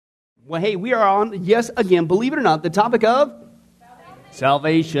Well, hey, we are on, yes, again, believe it or not, the topic of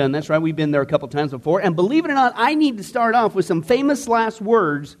salvation. That's right, we've been there a couple times before. And believe it or not, I need to start off with some famous last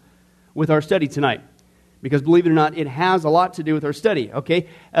words with our study tonight. Because believe it or not, it has a lot to do with our study, okay?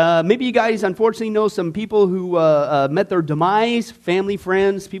 Maybe you guys, unfortunately, know some people who met their demise, family,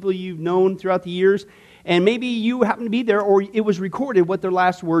 friends, people you've known throughout the years. And maybe you happen to be there, or it was recorded what their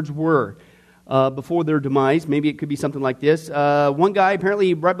last words were before their demise. Maybe it could be something like this. One guy,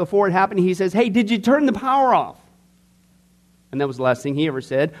 apparently, right before it happened, he says, "Hey, did you turn the power off?" And that was the last thing he ever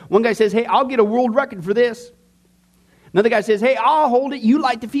said. One guy says, "Hey, I'll get a world record for this." Another guy says, "Hey, I'll hold it, you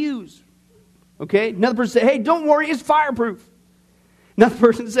light the fuse." Okay? Another person said, "Hey, don't worry, it's fireproof." Another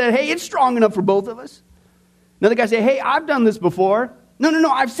person said, "Hey, it's strong enough for both of us." Another guy said, "Hey, I've done this before." No,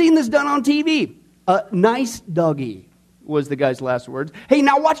 I've seen this done on TV. "Nice doggy," was the guy's last words. "Hey,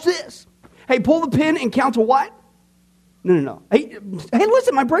 now watch this. Hey, pull the pin and count to what?" No. Hey,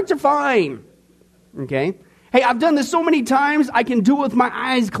 listen, my brakes are fine. Okay? "Hey, I've done this so many times, I can do it with my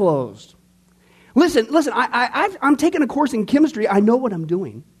eyes closed." Listen, I'm taking a course in chemistry. I know what I'm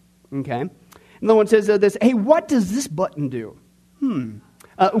doing. Okay? Another one says this, "Hey, what does this button do?"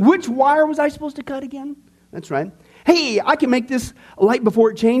 Which wire was I supposed to cut again? That's right. "Hey, I can make this light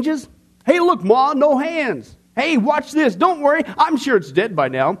before it changes." "Hey, look, Ma, no hands." "Hey, watch this. Don't worry, I'm sure it's dead by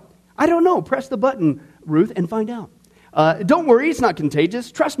now." "I don't know. Press the button, Ruth, and find out." "Don't worry, it's not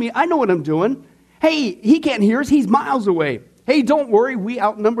contagious. Trust me, I know what I'm doing." "Hey, he can't hear us. He's miles away." "Hey, don't worry, we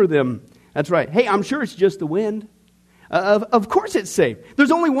outnumber them." That's right. "Hey, I'm sure it's just the wind." Of course it's safe.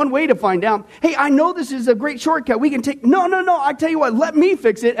 There's only one way to find out." "Hey, I know this is a great shortcut. We can take..." No. I tell you what, let me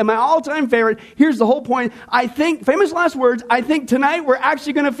fix it. And my all-time favorite, here's the whole point. I think, famous last words, I think tonight we're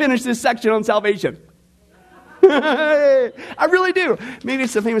actually going to finish this section on salvation. I really do. Maybe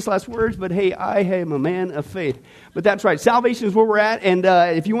it's the famous last words, but hey, I am a man of faith. But that's right. Salvation is where we're at. And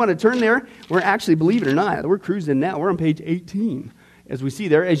if you want to turn there, we're actually, believe it or not, we're cruising now. We're on page 18. As we see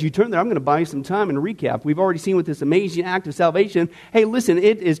there, as you turn there, I'm going to buy you some time and recap. We've already seen with this amazing act of salvation, hey, listen,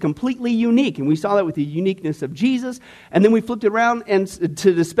 it is completely unique. And we saw that with the uniqueness of Jesus. And then we flipped it around and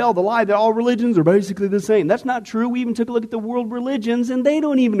to dispel the lie that all religions are basically the same. That's not true. We even took a look at the world religions, and they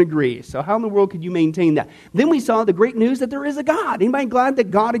don't even agree. So how in the world could you maintain that? Then we saw the great news that there is a God. Anybody glad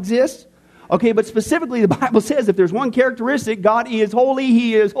that God exists? Okay, but specifically the Bible says if there's one characteristic, God is holy,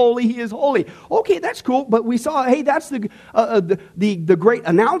 He is holy, He is holy. Okay, that's cool, but we saw, hey, that's the great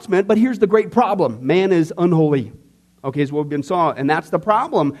announcement, but here's the great problem. Man is unholy. Okay, is what we've been saw, and that's the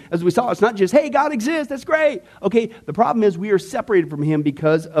problem. As we saw, it's not just, hey, God exists, that's great. Okay, the problem is we are separated from Him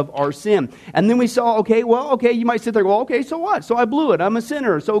because of our sin. And then we saw, you might sit there and go, okay, so what? So I blew it, I'm a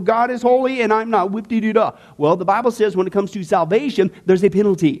sinner, so God is holy and I'm not, whip-de-doo-dah. Well, the Bible says when it comes to salvation, there's a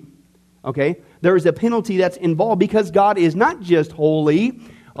penalty. Okay, there is a penalty that's involved because God is not just holy.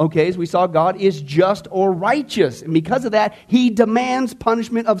 Okay, as we saw, God is just or righteous. And because of that, He demands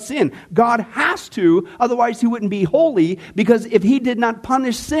punishment of sin. God has to, otherwise He wouldn't be holy, because if He did not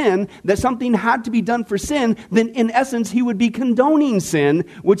punish sin, that something had to be done for sin, then in essence He would be condoning sin,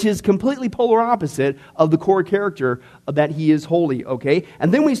 which is completely polar opposite of the core character that He is holy, okay?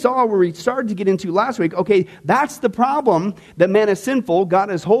 And then we saw where we started to get into last week, okay, that's the problem, that man is sinful,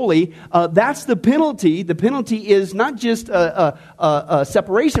 God is holy. That's the penalty. The penalty is not just a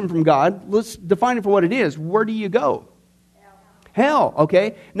separation from God. Let's define it for what it is. Where do you go? Hell,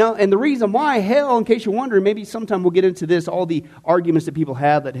 okay? Now, and the reason why hell, in case you're wondering, maybe sometime we'll get into this, all the arguments that people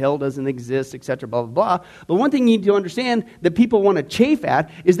have that hell doesn't exist, etc., blah, blah, blah. But one thing you need to understand that people want to chafe at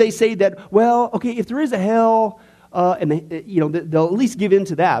is they say that, well, okay, if there is a hell, and they'll at least give in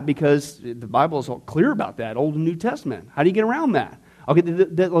to that because the Bible is all clear about that, Old and New Testament. How do you get around that? Okay,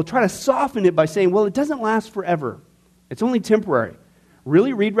 they'll try to soften it by saying, well, it doesn't last forever. It's only temporary.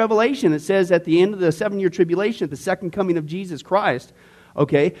 Really, read Revelation. It says at the end of the 7-year tribulation, at the second coming of Jesus Christ,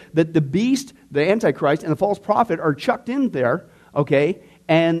 okay, that the beast, the Antichrist, and the false prophet are chucked in there, okay,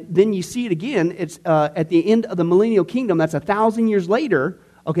 and then you see it again. It's at the end of the millennial kingdom. That's 1,000 years later.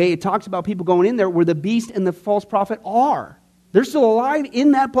 Okay, it talks about people going in there where the beast and the false prophet are. They're still alive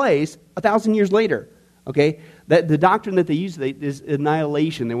in that place 1,000 years later. Okay, that the doctrine that they use is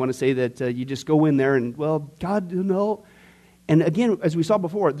annihilation. They want to say that you just go in there and, well, God, no. And again, as we saw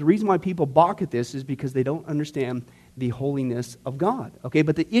before, the reason why people balk at this is because they don't understand the holiness of God. Okay,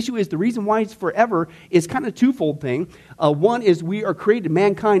 but the issue is the reason why it's forever is kind of twofold thing. One is we are created,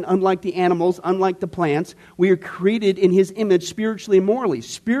 mankind, unlike the animals, unlike the plants, we are created in His image spiritually and morally.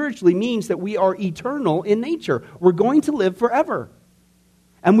 Spiritually means that we are eternal in nature. We're going to live forever.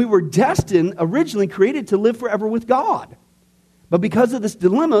 And we were destined, originally created to live forever with God. But because of this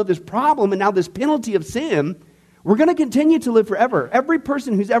dilemma, this problem, and now this penalty of sin, We're going to continue to live forever. Every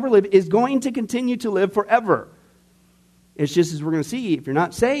person who's ever lived is going to continue to live forever. It's just as we're going to see, if you're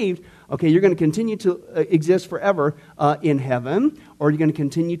not saved, okay, you're going to continue to exist forever in heaven, or you're going to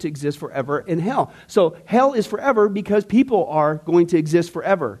continue to exist forever in hell. So hell is forever because people are going to exist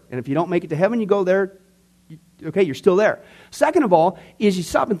forever. And if you don't make it to heaven, you go there, okay, you're still there. Second of all, is you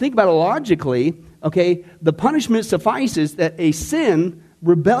stop and think about it logically, okay, the punishment suffices that a sin,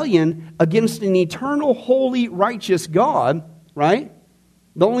 rebellion against an eternal, holy, righteous God, right?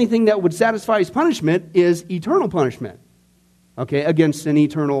 The only thing that would satisfy his punishment is eternal punishment. Okay, against an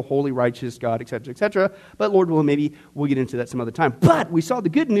eternal, holy, righteous God, etc., etc. But Lord willing, maybe we'll get into that some other time. But we saw the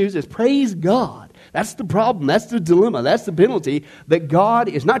good news is, praise God. That's the problem. That's the dilemma. That's the penalty. That God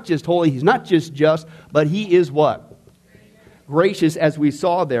is not just holy, he's not just just, but he is what? Gracious, as we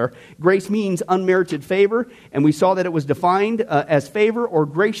saw there. Grace means unmerited favor, and we saw that it was defined as favor or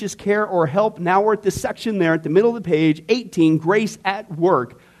gracious care or help. Now we're at this section there at the middle of the page, 18, grace at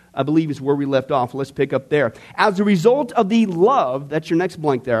work, I believe is where we left off. Let's pick up there. As a result of the love, that's your next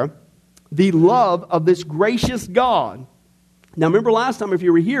blank there, the love of this gracious God. Now remember last time, if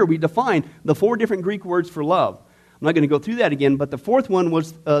you were here, we defined the 4 different Greek words for love. I'm not going to go through that again, but the fourth one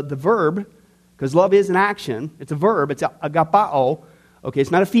was the verb, because love is an action. It's a verb. It's agapao. Okay,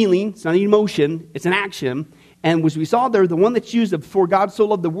 it's not a feeling. It's not an emotion. It's an action. And as we saw there, the one that's used of for God so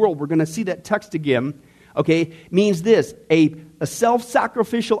loved the world, we're going to see that text again. Okay, means this, a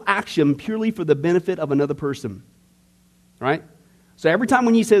self-sacrificial action purely for the benefit of another person. Right? So every time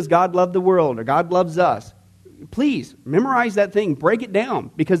when he says God loved the world or God loves us, please memorize that thing, break it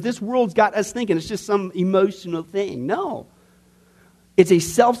down, because this world's got us thinking it's just some emotional thing. No. It's a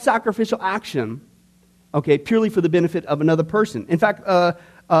self-sacrificial action, okay, purely for the benefit of another person. In fact,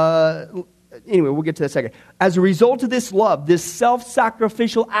 anyway, we'll get to that second. As a result of this love, this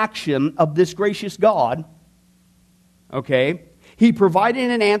self-sacrificial action of this gracious God, okay, he provided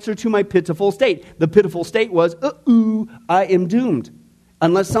an answer to my pitiful state. The pitiful state was, I am doomed.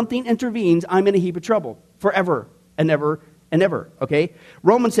 Unless something intervenes, I'm in a heap of trouble. Forever and ever and ever, okay?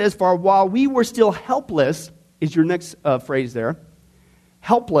 Romans says, for while we were still helpless, is your next phrase there.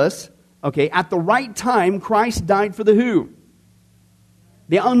 Helpless, okay, at the right time, Christ died for the who?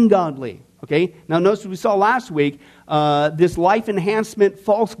 The ungodly. Okay, now notice what we saw last week, this life enhancement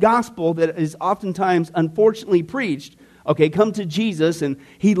false gospel that is oftentimes unfortunately preached. Okay, come to Jesus and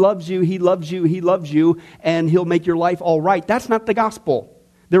he loves you, he loves you, he loves you, and he'll make your life all right. That's not the gospel.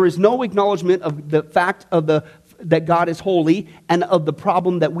 There is no acknowledgement of the fact of that God is holy, and of the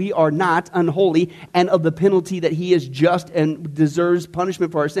problem that we are not unholy, and of the penalty that he is just and deserves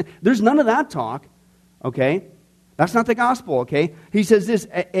punishment for our sin. There's none of that talk. Okay? That's not the gospel, okay? He says this,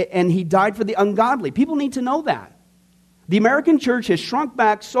 and he died for the ungodly. People need to know that. The American church has shrunk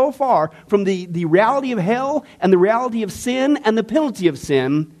back so far from the reality of hell and the reality of sin and the penalty of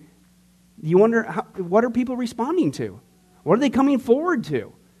sin. You wonder, what are people responding to? What are they coming forward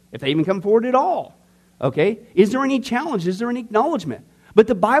to? If they even come forward at all. Okay? Is there any challenge? Is there any acknowledgement? But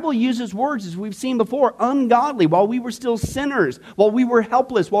the Bible uses words, as we've seen before, ungodly, while we were still sinners, while we were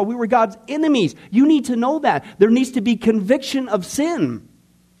helpless, while we were God's enemies. You need to know that. There needs to be conviction of sin,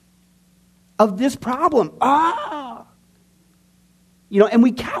 of this problem. You know, and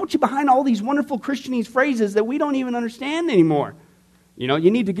we couch it behind all these wonderful Christianese phrases that we don't even understand anymore. You know, you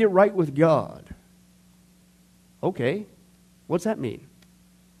need to get right with God. Okay, what's that mean?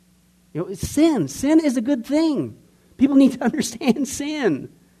 You know, it's sin. Sin is a good thing. People need to understand sin.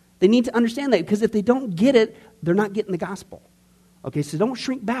 They need to understand that, because if they don't get it, they're not getting the gospel. Okay, so don't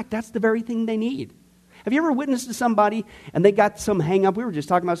shrink back. That's the very thing they need. Have you ever witnessed to somebody and they got some hang-up? We were just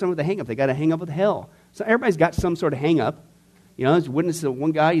talking about someone with a hang-up. They got a hang-up with hell. So everybody's got some sort of hang-up. You know, I was witnessing to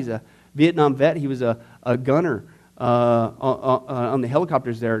one guy. He's a Vietnam vet. He was a gunner on the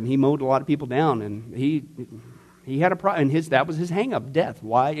helicopters there, and he mowed a lot of people down, and he had a problem, and that was his hang-up, death.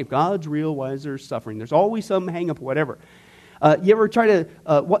 Why? If God's real, why is there suffering? There's always some hang-up, whatever. You ever try to,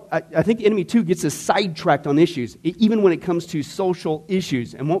 I think the enemy, too, gets us sidetracked on issues, even when it comes to social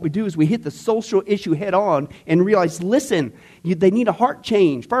issues. And what we do is we hit the social issue head on and realize, listen, they need a heart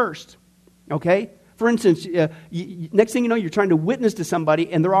change first, okay? For instance, next thing you know, you're trying to witness to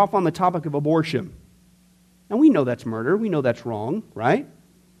somebody, and they're off on the topic of abortion. And we know that's murder. We know that's wrong, right?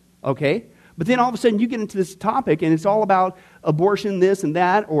 Okay? But then all of a sudden you get into this topic and it's all about abortion, this and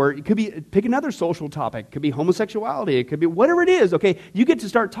that, or it could be, pick another social topic. It could be homosexuality. It could be whatever it is, okay? You get to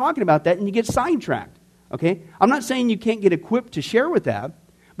start talking about that and you get sidetracked, okay? I'm not saying you can't get equipped to share with that,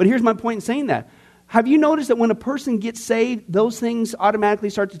 but here's my point in saying that. Have you noticed that when a person gets saved, those things automatically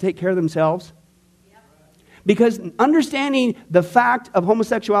start to take care of themselves? Because understanding the fact of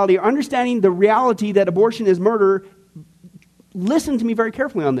homosexuality, or understanding the reality that abortion is murder, listen to me very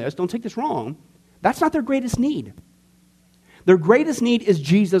carefully on this. Don't take this wrong. That's not their greatest need. Their greatest need is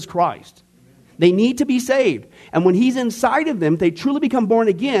Jesus Christ. They need to be saved. And when He's inside of them, if they truly become born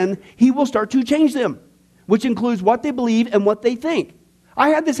again, He will start to change them, which includes what they believe and what they think. I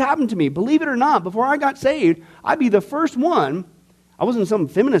had this happen to me. Believe it or not, before I got saved, I'd be the first one. I wasn't some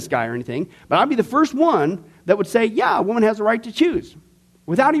feminist guy or anything, but I'd be the first one that would say, yeah, a woman has a right to choose,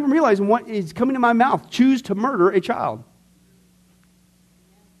 without even realizing what is coming to my mouth. Choose to murder a child.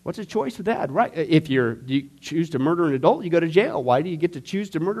 What's a choice with that, right? If you choose to murder an adult, you go to jail. Why do you get to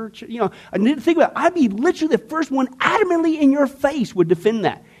choose to murder? I need to think about it. I'd be literally the first one adamantly in your face would defend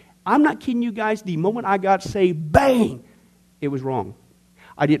that. I'm not kidding you guys. The moment I got saved, bang, it was wrong.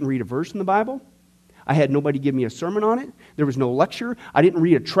 I didn't read a verse in the Bible. I had nobody give me a sermon on it. There was no lecture. I didn't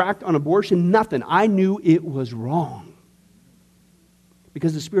read a tract on abortion, nothing. I knew it was wrong.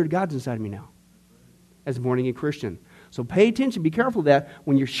 Because the Spirit of God's inside of me now as a born-again Christian. So pay attention. Be careful of that.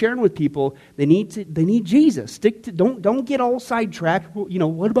 When you're sharing with people, they need Jesus. Don't get all sidetracked.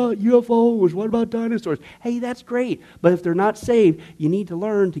 What about UFOs? What about dinosaurs? Hey, that's great. But if they're not saved, you need to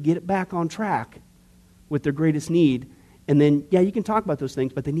learn to get it back on track with their greatest need. And then, you can talk about those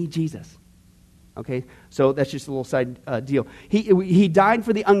things, but they need Jesus. Okay? So that's just a little side deal. He died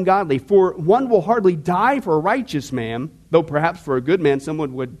for the ungodly. For one will hardly die for a righteous man, though perhaps for a good man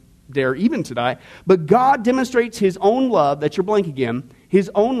someone would dare even to die. But God demonstrates His own love. That's your blank again.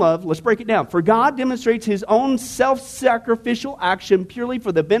 His own love. Let's break it down. For God demonstrates His own self-sacrificial action purely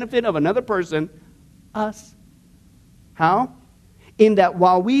for the benefit of another person, us. How? In that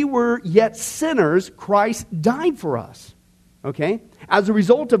while we were yet sinners, Christ died for us. Okay? As a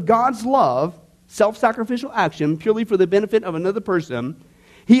result of God's love, self-sacrificial action purely for the benefit of another person,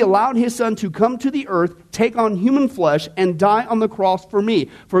 He allowed His Son to come to the earth, take on human flesh, and die on the cross for me.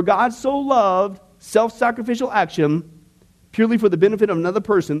 For God so loved, self-sacrificial action, purely for the benefit of another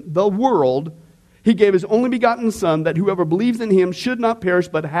person, the world, He gave His only begotten Son, that whoever believes in Him should not perish,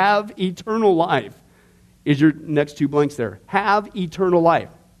 but have eternal life. Is your next two blanks there. Have eternal life.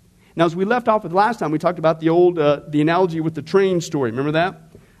 Now, as we left off with last time, we talked about the analogy with the train story. Remember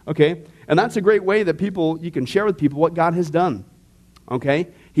that? Okay? And that's a great way that you can share with people what God has done. Okay?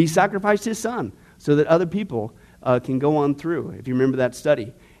 He sacrificed His Son so that other people can go on through, if you remember that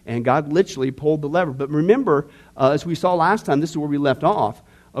study. And God literally pulled the lever. But remember, as we saw last time, this is where we left off.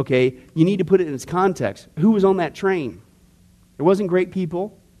 Okay? You need to put it in its context. Who was on that train? It wasn't great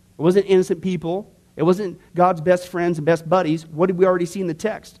people. It wasn't innocent people. It wasn't God's best friends and best buddies. What did we already see in the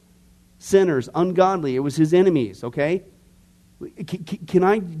text? Sinners, ungodly. It was His enemies, okay? Can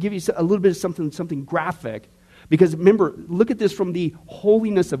I give you a little bit of something graphic? Because remember, look at this from the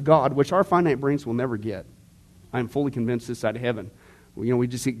holiness of God, which our finite brains will never get. I'm fully convinced this side of heaven. We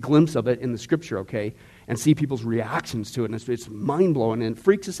just get a glimpse of it in the Scripture, okay? And see people's reactions to it. And it's mind-blowing and it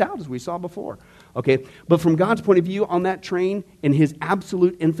freaks us out, as we saw before, okay? But from God's point of view on that train, in His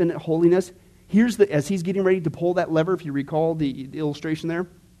absolute infinite holiness, as He's getting ready to pull that lever, if you recall the illustration there,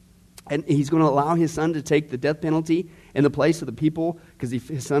 and He's going to allow His Son to take the death penalty in the place of the people because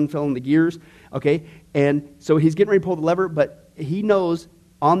His Son fell in the gears. Okay? And so He's getting ready to pull the lever, but He knows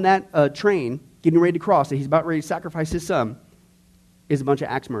on that train, getting ready to cross, that He's about ready to sacrifice His Son, is a bunch of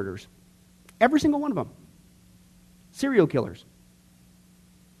axe murderers. Every single one of them. Serial killers.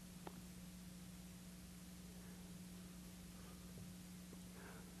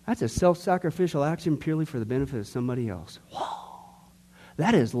 That's a self-sacrificial action purely for the benefit of somebody else. Whoa.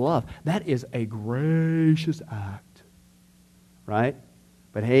 That is love. That is a gracious act. Right?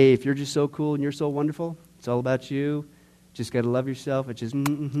 But hey, if you're just so cool and you're so wonderful, it's all about you. Just got to love yourself. It just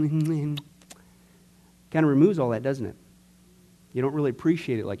kind of removes all that, doesn't it? You don't really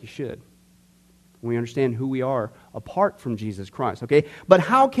appreciate it like you should. We understand who we are apart from Jesus Christ. Okay? But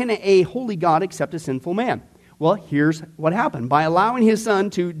how can a holy God accept a sinful man? Well, here's what happened. By allowing His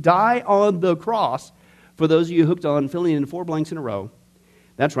Son to die on the cross, for those of you hooked on filling in 4 blanks in a row,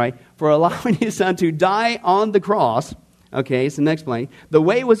 that's right, for allowing His Son to die on the cross, okay, it's the next blank, the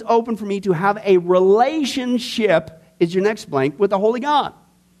way was open for me to have a relationship, is your next blank, with the Holy God.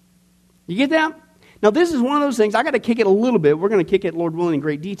 You get that? Now, this is one of those things, I got to kick it a little bit. We're going to kick it, Lord willing, in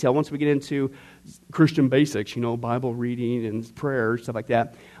great detail once we get into Christian basics, Bible reading and prayer, stuff like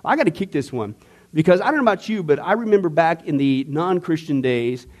that. I got to kick this one. Because I don't know about you, but I remember back in the non-Christian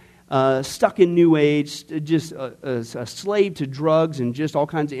days, stuck in New Age, just a slave to drugs and just all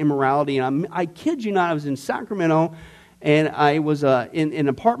kinds of immorality. And I kid you not, I was in Sacramento, and I was in an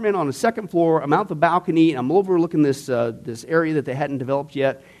apartment on the second floor. I'm out the balcony, and I'm overlooking this area that they hadn't developed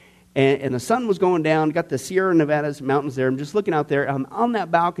yet. And the sun was going down, got the Sierra Nevadas mountains there. I'm just looking out there. I'm on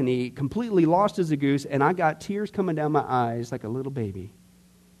that balcony, completely lost as a goose, and I got tears coming down my eyes like a little baby.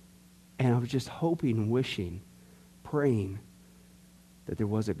 And I was just hoping, wishing, praying that there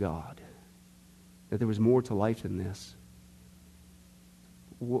was a God, that there was more to life than this.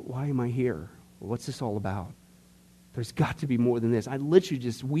 Why am I here? What's this all about? There's got to be more than this. I literally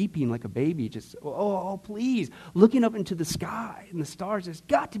just weeping like a baby, just, oh, please, looking up into the sky and the stars. There's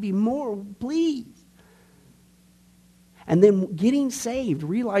got to be more, please. And then getting saved,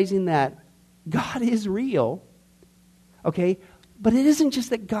 realizing that God is real, okay? But it isn't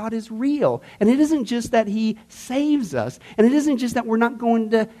just that God is real, and it isn't just that he saves us, and it isn't just that we're not going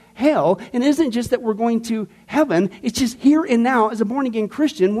to hell, and it isn't just that we're going to heaven. It's just here and now, as a born-again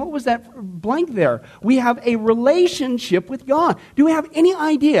Christian, what was that blank there? We have a relationship with God. Do we have any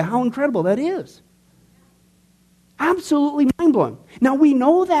idea how incredible that is? Absolutely mind-blowing. Now, we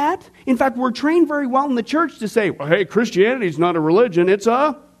know that. In fact, we're trained very well in the church to say, well, hey, Christianity is not a religion, it's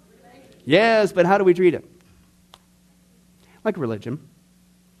a... Yes, but how do we treat it? Like religion.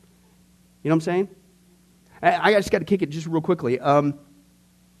 You know what I'm saying? I just got to kick it just real quickly.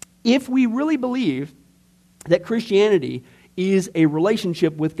 If we really believe that Christianity is a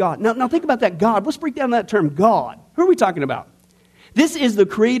relationship with God. Now think about that God. Let's break down that term, God. Who are we talking about? This is the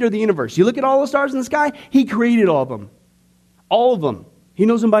creator of the universe. You look at all the stars in the sky, he created all of them. All of them. He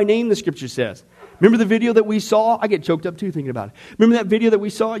knows them by name, the scripture says. Remember the video that we saw? I get choked up too thinking about it. Remember that video that we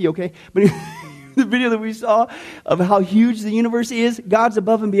saw? You okay? But the video that we saw of how huge the universe is, God's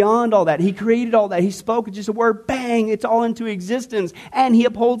above and beyond all that. He created all that. He spoke just a word, bang, it's all into existence, and he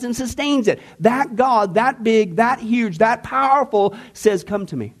upholds and sustains it. That God, that big, that huge, that powerful, says, come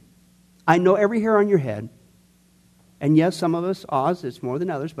to me. I know every hair on your head. And yes, some of us, Oz, it's more than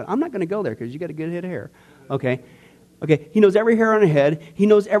others, but I'm not going to go there because you got a good head of hair. Okay? Okay, he knows every hair on our head. He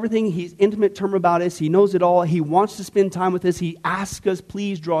knows everything. He's intimate term about us. He knows it all. He wants to spend time with us. He asks us,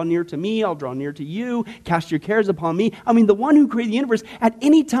 please draw near to me. I'll draw near to you. Cast your cares upon me. I mean, the one who created the universe at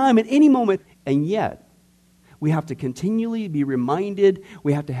any time, at any moment. And yet, we have to continually be reminded.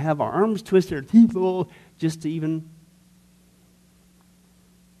 We have to have our arms twisted, our teeth full, just to even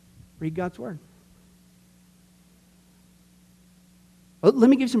read God's word. Well,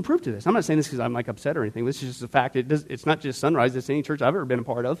 let me give some proof to this. I'm not saying this because I'm like upset or anything. This is just a fact. It's not just Sunrise. It's any church I've ever been a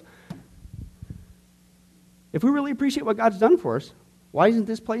part of. If we really appreciate what God's done for us, why isn't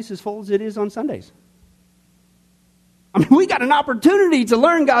this place as full as it is on Sundays? I mean, we got an opportunity to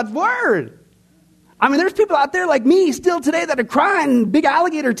learn God's word. I mean, there's people out there like me still today that are crying big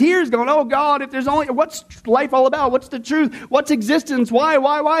alligator tears going, oh God, if there's only, what's life all about? What's the truth? What's existence?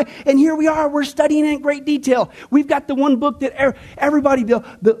 Why? And here we are, we're studying in great detail. We've got the one book that everybody,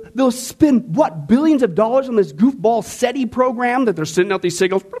 they'll spend, billions of dollars on this goofball SETI program that they're sending out these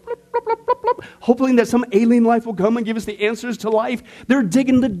signals, blip, blip, blip, blip, blip, blip, hoping that some alien life will come and give us the answers to life. They're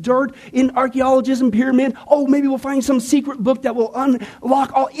digging the dirt in archaeologism pyramid. Oh, maybe we'll find some secret book that will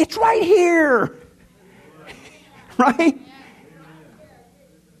unlock all. It's right here. Right?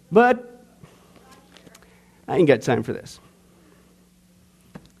 But I ain't got time for this.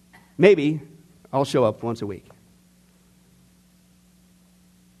 Maybe I'll show up once a week.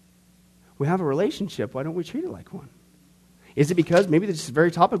 We have a relationship. Why don't we treat it like one? Is it because maybe this is the very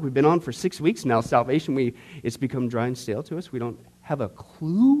topic we've been on for 6 weeks now, salvation, it's become dry and stale to us? We don't have a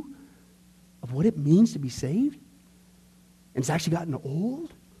clue of what it means to be saved? And it's actually gotten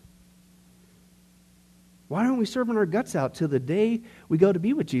old? Why aren't we serving our guts out till the day we go to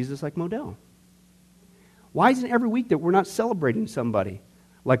be with Jesus like Modell? Why isn't every week that we're not celebrating somebody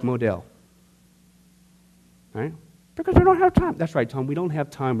like Modell? Right? Because we don't have time. That's right, Tom. We don't have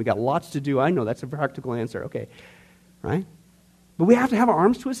time. We got lots to do. I know that's a practical answer. Okay. Right? But we have to have our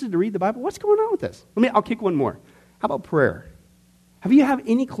arms twisted to read the Bible. What's going on with this? I'll kick one more. How about prayer? Have you have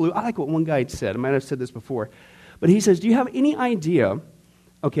any clue? I like what one guy said. I might have said this before. But he says, do you have any idea,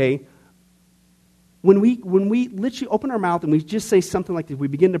 okay, when we literally open our mouth and we just say something like this, we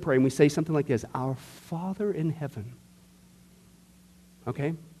begin to pray and we say something like this, our Father in heaven. Okay?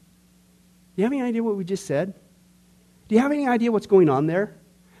 Do you have any idea what we just said? Do you have any idea what's going on there?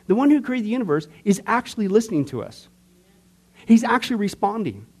 The one who created the universe is actually listening to us. He's actually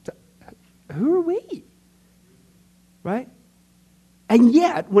responding. Who are we? Right? And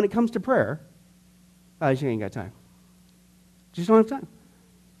yet, when it comes to prayer, I just ain't got time. Just don't have time.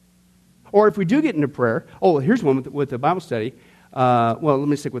 Or if we do get into prayer, here's one with the Bible study. Let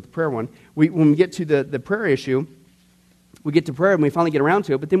me stick with the prayer one. When we get to the prayer issue, we get to prayer and we finally get around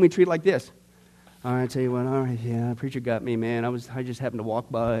to it, but then we treat it like this. All right, I tell you what, all right, yeah, preacher got me, man. I just happened to walk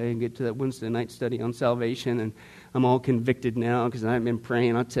by and get to that Wednesday night study on salvation, and I'm all convicted now because I've been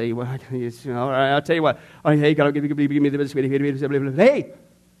praying. I'll tell you what, all right, I'll tell you what. All right, hey, God, give me the best. Hey,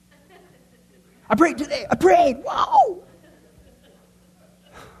 I prayed today. I prayed. Wow.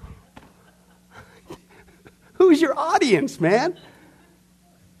 Who's your audience, man?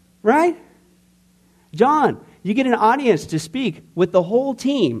 Right? John, you get an audience to speak with the whole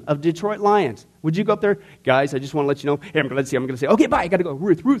team of Detroit Lions. Would you go up there? Guys, I just want to let you know. Hey, I'm going to say, okay, bye, I got to go.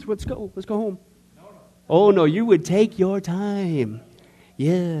 Ruth, let's go. Let's go home. No. Oh, no, you would take your time.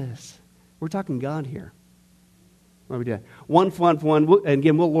 Yes. We're talking God here. What we did. One fun, and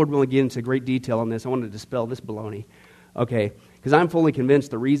again, Lord willing, get into great detail on this. I wanted to dispel this baloney. Okay, because I'm fully convinced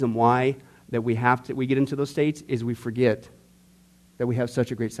the reason why that we get into those states is we forget that we have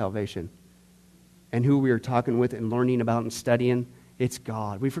such a great salvation. And who we are talking with and learning about and studying, it's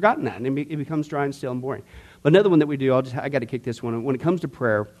God. We've forgotten that, and it becomes dry and stale and boring. But another one that we do, I got to kick this one. When it comes to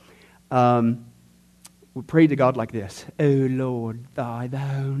prayer, we pray to God like this. O Lord, thy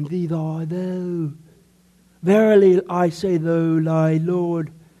thou. Verily I say thy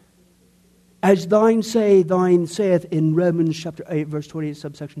Lord. As thine saith in Romans chapter 8, verse 28,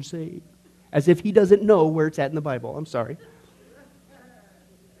 subsection C. As if he doesn't know where it's at in the Bible. I'm sorry.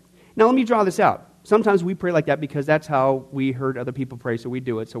 Now let me draw this out. Sometimes we pray like that because that's how we heard other people pray, so we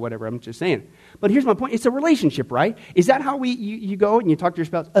do it, so whatever, I'm just saying. But here's my point. It's a relationship, right? Is that how you go and you talk to your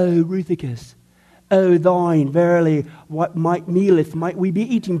spouse? Oh, Ruthicus, oh, thine, verily, what might we be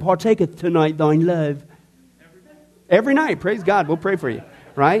eating, partaketh tonight thine love. Every night, praise God, we'll pray for you,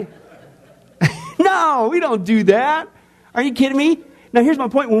 right? No, we don't do that. Are you kidding me? Now here's my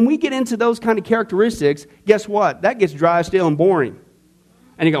point. When we get into those kind of characteristics, guess what? That gets dry, stale, and boring.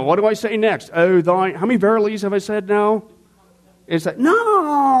 And you go, what do I say next? Oh, thine. How many verilies have I said now? It's like,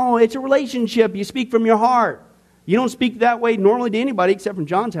 no, it's a relationship. You speak from your heart. You don't speak that way normally to anybody except from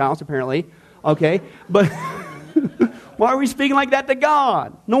John's house, apparently. Okay? But why are we speaking like that to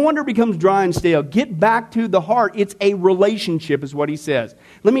God? No wonder it becomes dry and stale. Get back to the heart. It's a relationship is what he says.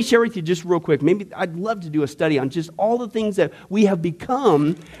 Let me share with you just real quick. Maybe I'd love to do a study on just all the things that we have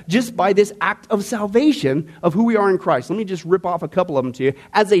become just by this act of salvation of who we are in Christ. Let me just rip off a couple of them to you.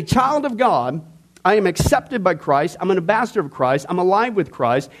 As a child of God, I am accepted by Christ. I'm an ambassador of Christ. I'm alive with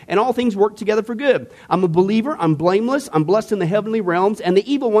Christ. And all things work together for good. I'm a believer. I'm blameless. I'm blessed in the heavenly realms. And the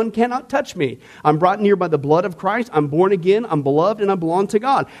evil one cannot touch me. I'm brought near by the blood of Christ. I'm born again. I'm beloved. And I belong to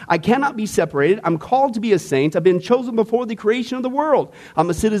God. I cannot be separated. I'm called to be a saint. I've been chosen before the creation of the world.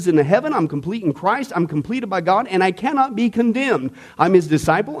 I'm a citizen of heaven. I'm complete in Christ. I'm completed by God. And I cannot be condemned. I'm his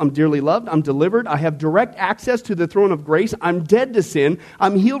disciple. I'm dearly loved. I'm delivered. I have direct access to the throne of grace. I'm dead to sin.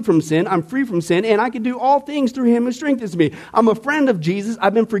 I'm healed from sin. I'm free from sin. And I can do all things through him who strengthens me. I'm a friend of Jesus.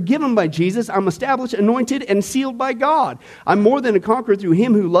 I've been forgiven by Jesus. I'm established, anointed, and sealed by God. I'm more than a conqueror through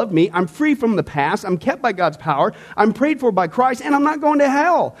him who loved me. I'm free from the past. I'm kept by God's power. I'm prayed for by Christ, and I'm not going to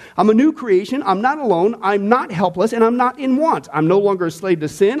hell. I'm a new creation. I'm not alone. I'm not helpless, and I'm not in want. I'm no longer a slave to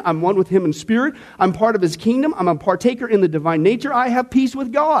sin. I'm one with him in spirit. I'm part of his kingdom. I'm a partaker in the divine nature. I have peace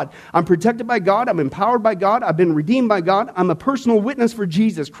with God. I'm protected by God. I'm empowered by God. I've been redeemed by God. I'm a personal witness for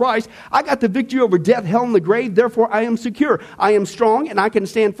Jesus Christ. I got the victory over death, hell, and the grave. Therefore, I am secure. I am strong, and I can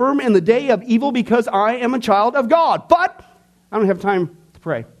stand firm in the day of evil because I am a child of God. But I don't have time to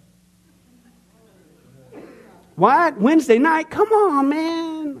pray. What? Wednesday night? Come on,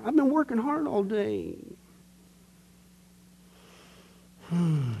 man. I've been working hard all day.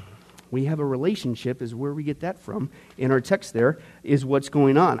 We have a relationship, is where we get that from. In our text there is what's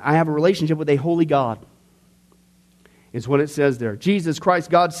going on. I have a relationship with a holy God. Is what it says there. Jesus Christ,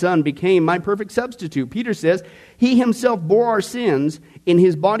 God's Son, became my perfect substitute. Peter says, he himself bore our sins in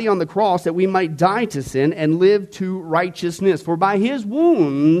his body on the cross that we might die to sin and live to righteousness. For by his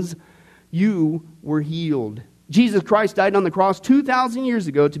wounds you were healed. Jesus Christ died on the cross 2,000 years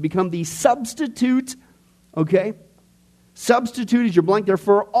ago to become the substitute. Okay? Substitute is your blank there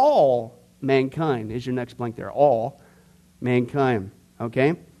for all mankind. Is your next blank there. All mankind.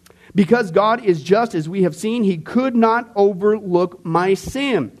 Okay? Because God is just, as we have seen, he could not overlook my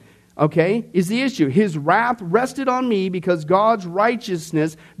sin. Okay, is the issue. His wrath rested on me because God's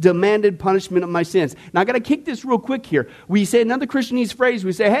righteousness demanded punishment of my sins. Now, I got to kick this real quick here. We say another Christianese phrase.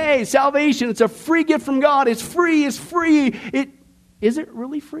 We say, hey, salvation, it's a free gift from God. It's free, it's free. Is it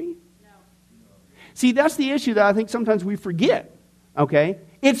really free? No. See, that's the issue that I think sometimes we forget. Okay,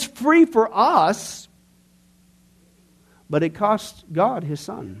 it's free for us, but it cost God his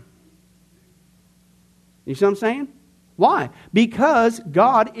Son. You see what I'm saying? Why? Because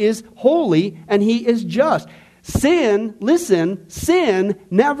God is holy and he is just. sin, listen, sin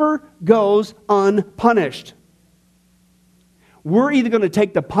never goes unpunished. We're either going to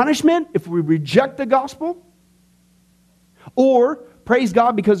take the punishment if we reject the gospel, or, praise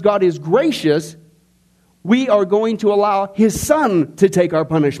God, because God is gracious, we are going to allow His Son to take our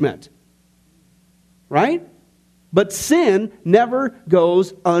punishment. Right? But sin never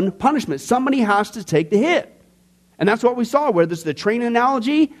goes unpunished. Somebody has to take the hit. And that's what we saw, whether it's the train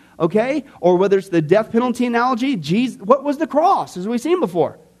analogy, okay, or whether it's the death penalty analogy. Jesus, what was the cross, as we've seen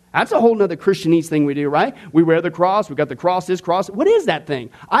before? That's a whole nother Christianese thing we do, right? We wear the cross, we got the cross, this cross. What is that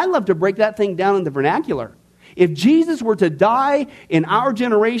thing? I love to break that thing down in the vernacular. If Jesus were to die in our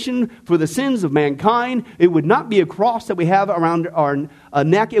generation for the sins of mankind, it would not be a cross that we have around our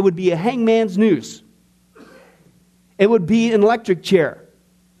neck. It would be a hangman's noose. It would be an electric chair.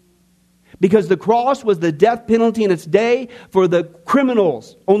 Because the cross was the death penalty in its day for the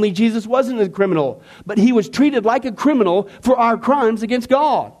criminals. Only Jesus wasn't a criminal, but He was treated like a criminal for our crimes against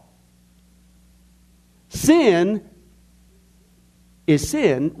God. Sin is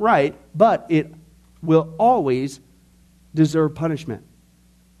sin, right, but it will always deserve punishment.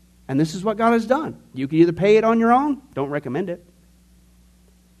 And this is what God has done. You can either pay it on your own, don't recommend it,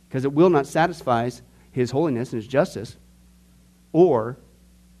 because it will not satisfy His holiness and His justice, or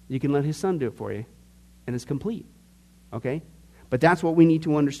you can let His Son do it for you, and it's complete. Okay? But that's what we need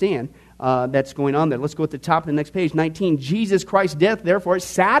to understand that's going on there. Let's go at the top of the next page, 19. Jesus Christ's death, therefore,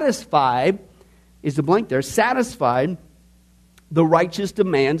 satisfied, is the blank there, satisfied the righteous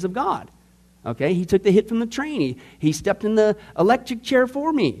demands of God. Okay? He took the hit from the train. He stepped in the electric chair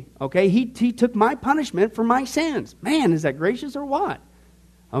for me. Okay? He took my punishment for my sins. Man, is that gracious or what?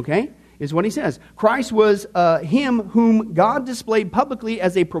 Okay? Is what he says. Christ was Him whom God displayed publicly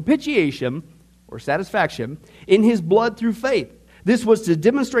as a propitiation, or satisfaction, in His blood through faith. This was to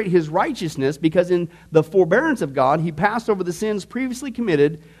demonstrate His righteousness, because in the forbearance of God, He passed over the sins previously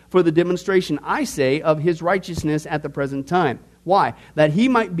committed for the demonstration, I say, of His righteousness at the present time. Why? That He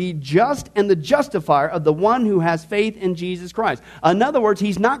might be just and the justifier of the one who has faith in Jesus Christ. In other words,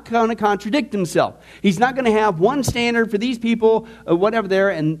 He's not going to contradict Himself. He's not going to have one standard for these people, whatever there,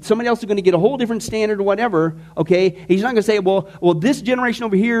 and somebody else is going to get a whole different standard or whatever. Okay? He's not going to say, well, this generation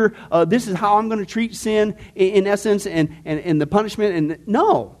over here, this is how I'm going to treat sin in essence and the punishment. And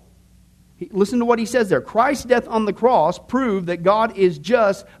no. Listen to what he says there. Christ's death on the cross proved that God is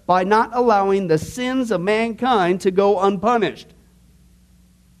just by not allowing the sins of mankind to go unpunished.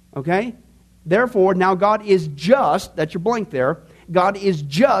 Okay? Therefore, now God is just, that's your blank there, God is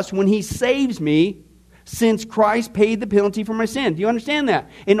just when He saves me, since Christ paid the penalty for my sin. Do you understand that?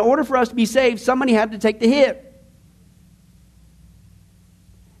 In order for us to be saved, somebody had to take the hit.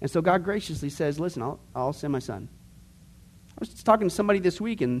 And so God graciously says, listen, I'll send my Son. I was just talking to somebody this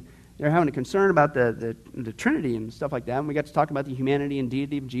week, and they're having a concern about the Trinity and stuff like that. And we got to talk about the humanity and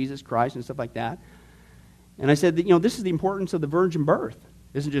deity of Jesus Christ and stuff like that. And I said that, this is the importance of the virgin birth.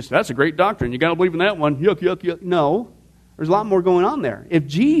 It isn't just, that's a great doctrine, you got to believe in that one. Yuck, yuck, yuck. No, there's a lot more going on there. If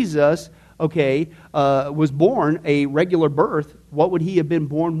Jesus, was born a regular birth, what would He have been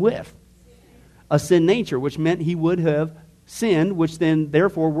born with? A sin nature, which meant He would have sinned, which then,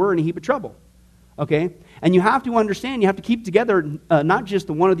 therefore, were in a heap of trouble. Okay? And you have to understand, you have to keep together not just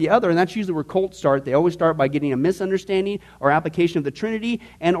the one or the other, and that's usually where cults start. They always start by getting a misunderstanding or application of the Trinity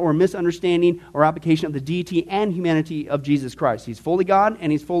and or misunderstanding or application of the deity and humanity of Jesus Christ. He's fully God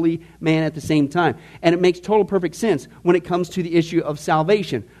and He's fully man at the same time. And it makes total perfect sense when it comes to the issue of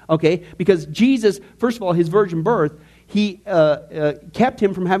salvation. Okay? Because Jesus, first of all, His virgin birth, He kept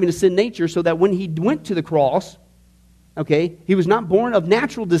Him from having a sin nature so that when He went to the cross, okay, He was not born of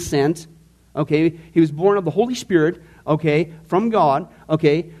natural descent. Okay, He was born of the Holy Spirit, okay, from God,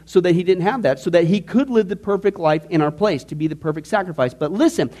 okay, so that He didn't have that, so that He could live the perfect life in our place, to be the perfect sacrifice. But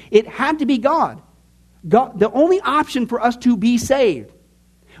listen, it had to be God. God, the only option for us to be saved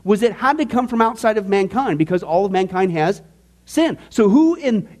was it had to come from outside of mankind, because all of mankind has sin. So who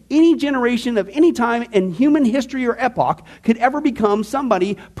in any generation of any time in human history or epoch could ever become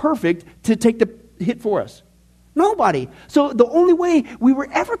somebody perfect to take the hit for us? Nobody. So the only way we were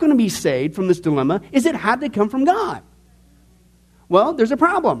ever going to be saved from this dilemma is it had to come from God. Well, there's a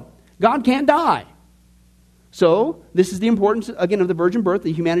problem. God can't die. So this is the importance, again, of the virgin birth,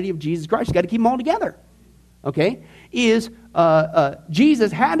 the humanity of Jesus Christ. You've got to keep them all together. Okay?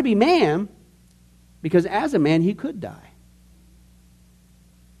 Jesus had to be man because as a man he could die.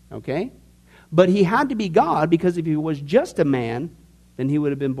 Okay? But He had to be God because if He was just a man, then He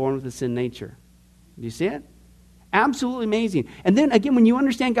would have been born with a sin nature. Do you see it? Absolutely amazing. And then again, when you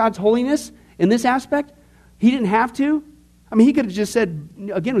understand God's holiness in this aspect, He didn't have to. I mean, He could have just said,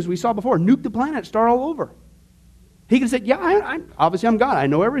 again, as we saw before, nuke the planet, start all over. He could have said, yeah, obviously I'm God. I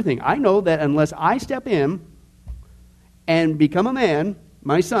know everything. I know that unless I step in and become a man,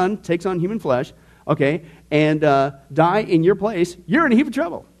 my son takes on human flesh, okay, and die in your place, you're in a heap of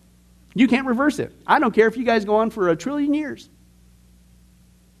trouble. You can't reverse it. I don't care if you guys go on for 1 trillion years.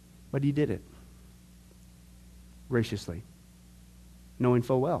 But he did it. Graciously. Knowing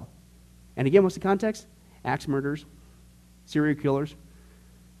full well. And again, what's the context? Axe murderers. Serial killers.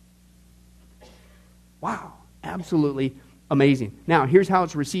 Wow. Absolutely amazing. Now, here's how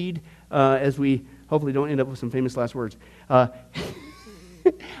it's received as we hopefully don't end up with some famous last words.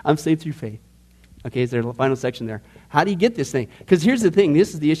 I'm saved through faith. Okay, is there a final section there? How do you get this thing? Because here's the thing.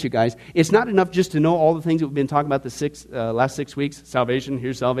 This is the issue, guys. It's not enough just to know all the things that we've been talking about the last 6 weeks. Salvation,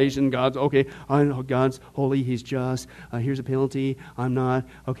 here's salvation. God's, okay, I know God's holy, He's just. Here's a penalty, I'm not.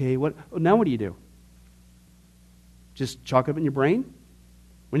 Okay, now what do you do? Just chalk up in your brain?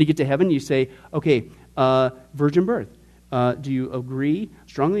 When you get to heaven, you say, okay, virgin birth. Do you agree,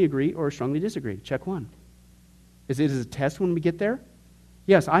 strongly agree, or strongly disagree? Check one. Is it a test when we get there?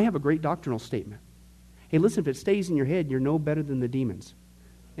 Yes, I have a great doctrinal statement. Hey, listen, if it stays in your head, you're no better than the demons.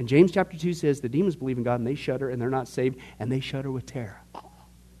 And James chapter 2 says the demons believe in God and they shudder and they're not saved and they shudder with terror.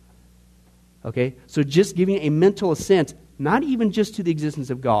 Okay? So just giving a mental assent, not even just to the existence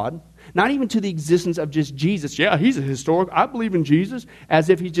of God, not even to the existence of just Jesus. Yeah, He's a historical, I believe in Jesus, as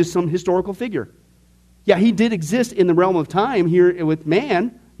if He's just some historical figure. Yeah, He did exist in the realm of time here with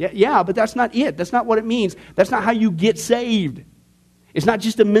man. Yeah, but that's not it. That's not what it means. That's not how you get saved. It's not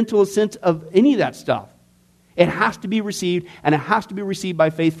just a mental assent of any of that stuff. It has to be received, and it has to be received by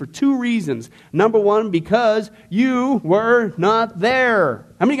faith for 2 reasons. Number one, because you were not there.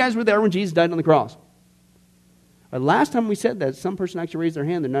 How many guys were there when Jesus died on the cross? Last time we said that, some person actually raised their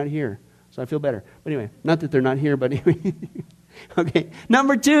hand. They're not here, so I feel better. But anyway, not that they're not here, but anyway. Okay.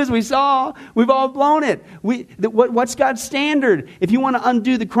 Number 2, as we saw, we've all blown it. What's God's standard? If you want to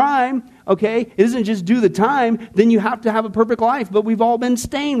undo the crime, okay, it isn't just do the time, then you have to have a perfect life. But we've all been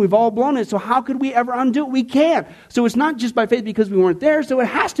stained. We've all blown it. So how could we ever undo it? We can't. So it's not just by faith because we weren't there. So it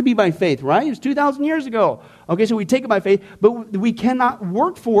has to be by faith, right? It was 2,000 years ago. Okay, so we take it by faith, but we cannot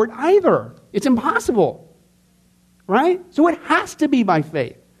work for it either. It's impossible, right? So it has to be by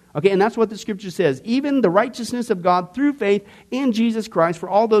faith. Okay, and that's what the Scripture says. Even the righteousness of God through faith in Jesus Christ for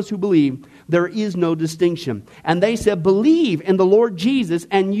all those who believe, there is no distinction. And they said, believe in the Lord Jesus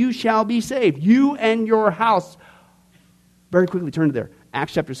and you shall be saved. You and your house. Very quickly turn to there.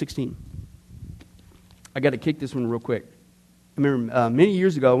 Acts chapter 16. I got to kick this one real quick. I remember many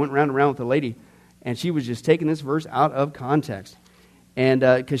years ago, I went around with a lady, and she was just taking this verse out of context. And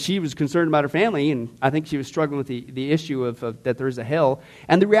because she was concerned about her family, and I think she was struggling with the issue of that there's a hell.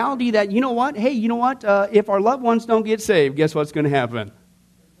 And the reality that, you know what? Hey, you know what? If our loved ones don't get saved, guess what's going to happen?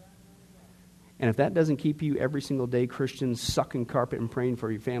 And if that doesn't keep you every single day, Christians, sucking carpet and praying for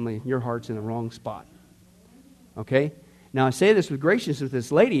your family, your heart's in the wrong spot. Okay? Now, I say this with graciousness with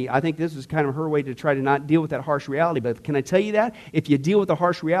this lady. I think this was kind of her way to try to not deal with that harsh reality. But can I tell you that? If you deal with the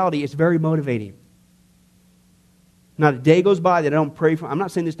harsh reality, it's very motivating. Not a day goes by that I don't pray for. I'm not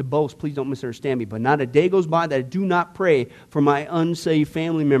saying this to boast. Please don't misunderstand me. But not a day goes by that I do not pray for my unsaved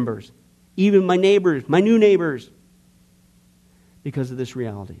family members. Even my neighbors, my new neighbors. Because of this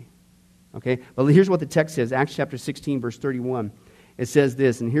reality. Okay? But here's what the text says. Acts chapter 16, verse 31. It says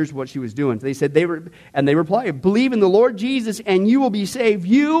this, and here's what she was doing. They said, they replied, believe in the Lord Jesus and you will be saved,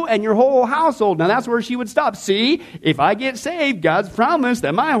 you and your whole household. Now that's where she would stop. See, if I get saved, God's promised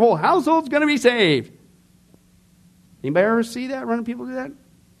that my whole household's going to be saved. Anybody ever see that? Running people do that?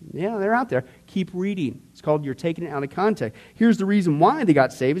 Yeah, they're out there. Keep reading. It's called you're taking it out of context. Here's the reason why they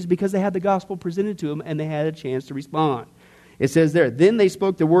got saved is because they had the gospel presented to them and they had a chance to respond. It says there, then they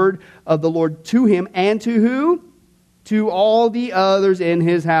spoke the word of the Lord to him and to who? To all the others in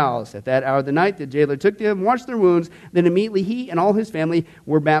his house. At that hour of the night, the jailer took them, washed their wounds. Then immediately he and all his family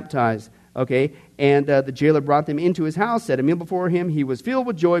were baptized. Okay, and the jailer brought them into his house, set a meal before him. He was filled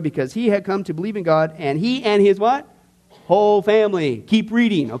with joy because he had come to believe in God, and he and his what? Whole family. Keep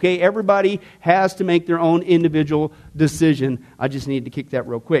reading, okay? Everybody has to make their own individual decision. I just need to kick that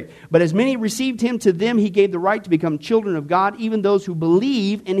real quick. But as many received him, to them he gave the right to become children of God, even those who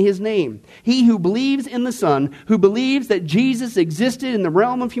believe in his name. He who believes in the Son, who believes that Jesus existed in the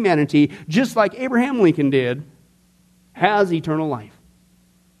realm of humanity, just like Abraham Lincoln did, has eternal life.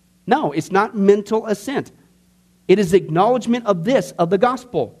 No, it's not mental assent. It is acknowledgement of this, of the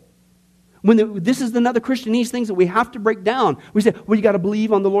gospel. This is another Christianese things that we have to break down. We say, well, you got to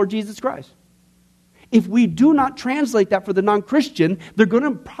believe on the Lord Jesus Christ. If we do not translate that for the non-Christian, they're going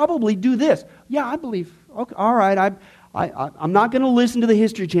to probably do this. Yeah, I believe. Okay, all right, I'm not going to listen to the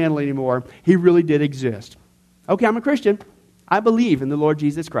History Channel anymore. He really did exist. Okay, I'm a Christian. I believe in the Lord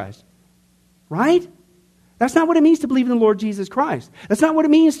Jesus Christ. Right? That's not what it means to believe in the Lord Jesus Christ. That's not what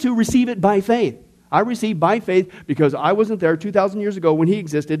it means to receive it by faith. I received by faith because I wasn't there 2,000 years ago when he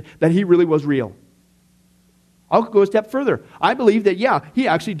existed, that he really was real. I'll go a step further. I believe that, he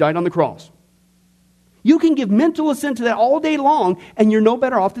actually died on the cross. You can give mental assent to that all day long, and you're no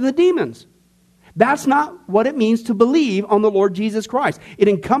better off than the demons. That's not what it means to believe on the Lord Jesus Christ. It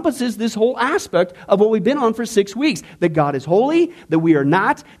encompasses this whole aspect of what we've been on for 6 weeks. That God is holy, that we are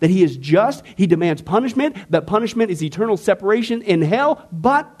not, that he is just, he demands punishment, that punishment is eternal separation in hell,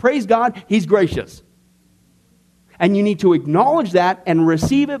 but, praise God, he's gracious. And you need to acknowledge that and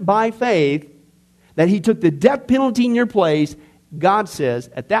receive it by faith, that he took the death penalty in your place. God says,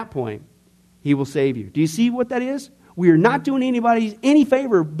 at that point, he will save you. Do you see what that is? We are not doing anybody any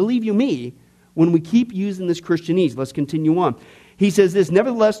favor, believe you me, when we keep using this Christianese. Let's continue on. He says this,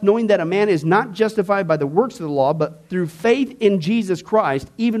 nevertheless, knowing that a man is not justified by the works of the law, but through faith in Jesus Christ,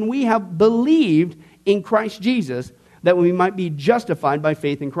 even we have believed in Christ Jesus, that we might be justified by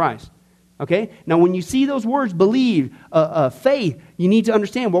faith in Christ. Okay? Now, when you see those words, believe, faith, you need to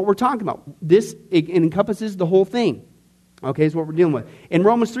understand what we're talking about. It encompasses the whole thing. Okay, is what we're dealing with. In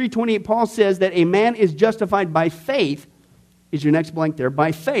Romans 3:28, Paul says that a man is justified by faith, is your next blank there,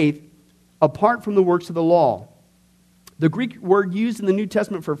 by faith, apart from the works of the law. The Greek word used in the New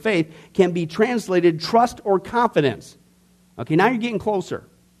Testament for faith can be translated trust or confidence. Okay, now you're getting closer.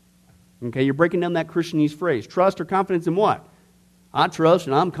 Okay, you're breaking down that Christianese phrase. Trust or confidence in what? I trust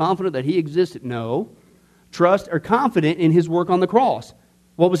and I'm confident that he existed. No. Trust or confident in his work on the cross.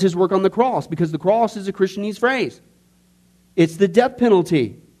 What was his work on the cross? Because the cross is a Christianese phrase. It's the death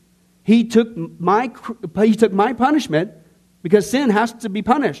penalty. He took my punishment because sin has to be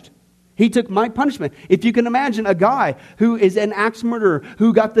punished. He took my punishment. If you can imagine a guy who is an axe murderer,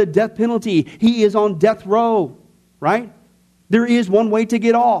 who got the death penalty, he is on death row, right? There is one way to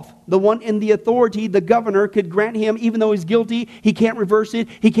get off. The one in the authority, the governor, could grant him, even though he's guilty, he can't reverse it,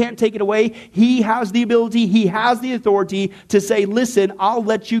 he can't take it away. He has the ability, he has the authority to say, listen, I'll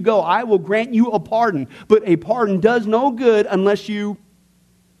let you go. I will grant you a pardon. But a pardon does no good unless you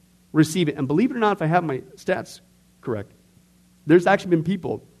receive it. And believe it or not, if I have my stats correct, there's actually been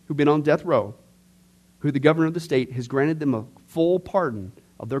people who've been on death row who the governor of the state has granted them a full pardon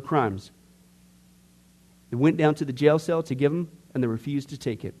of their crimes. They went down to the jail cell to give them, and they refused to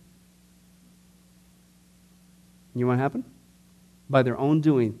take it. You know what happened? By their own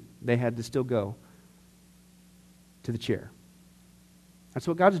doing, they had to still go to the chair. That's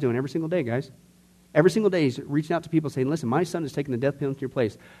what God's doing every single day, guys. Every single day, he's reaching out to people saying, listen, my son is taking the death penalty in your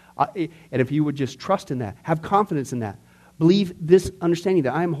place. And if you would just trust in that, have confidence in that, believe this understanding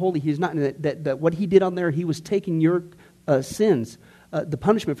that I am holy, he is not, that what he did on there, he was taking your sins, the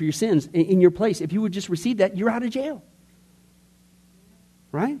punishment for your sins in your place. If you would just receive that, you're out of jail.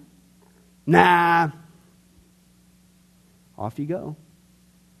 Right? Nah. Off you go.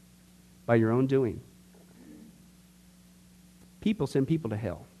 By your own doing. People send people to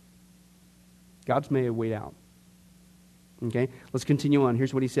hell. God's made a way out. Okay, let's continue on.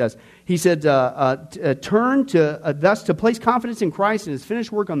 Here's what he says. He said, turn to, thus to place confidence in Christ and his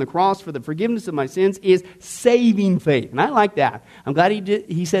finished work on the cross for the forgiveness of my sins is saving faith. And I like that. I'm glad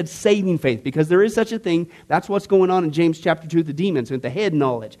he said saving faith, because there is such a thing. That's what's going on in James chapter 2 with the demons, with the head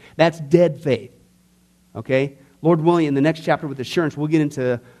knowledge. That's dead faith. Okay, Lord willing, in the next chapter with assurance, we'll get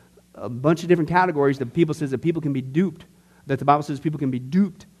into a bunch of different categories that people says that people can be duped, that the Bible says people can be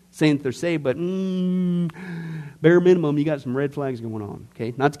duped, saying that they're saved, but bare minimum, you got some red flags going on.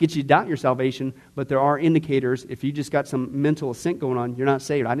 Okay, not to get you to doubt your salvation, but there are indicators. If you just got some mental assent going on, you're not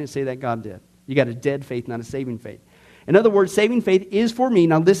saved. I didn't say that, God did. You got a dead faith, not a saving faith. In other words, saving faith is for me.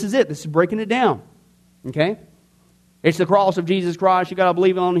 Now, this is it. This is breaking it down. Okay, it's the cross of Jesus Christ. You got to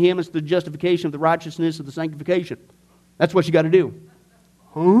believe on Him. It's the justification of the righteousness of the sanctification. That's what you got to do.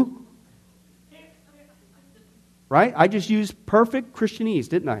 Huh? Right? I just used perfect Christianese,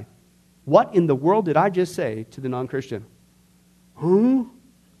 didn't I? What in the world did I just say to the non-Christian? Huh?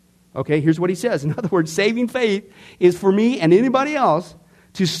 Okay, here's what he says. In other words, saving faith is for me and anybody else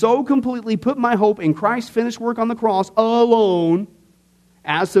to so completely put my hope in Christ's finished work on the cross alone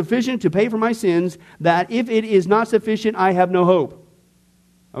as sufficient to pay for my sins, that if it is not sufficient, I have no hope.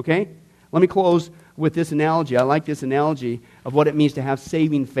 Okay? Let me close with this analogy. I like this analogy of what it means to have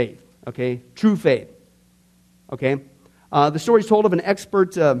saving faith. Okay? True faith. Okay, the story is told of an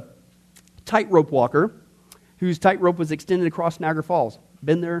expert tightrope walker whose tightrope was extended across Niagara Falls.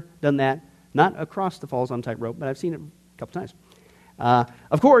 Been there, done that. Not across the falls on tightrope, but I've seen it a couple times.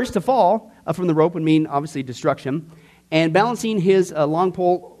 Of course, to fall from the rope would mean, obviously, destruction. And balancing his long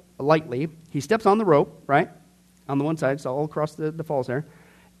pole lightly, he steps on the rope, right? on the one side, it's all across the falls there.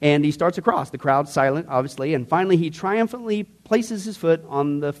 And he starts across. The crowd's silent, obviously. And finally, he triumphantly places his foot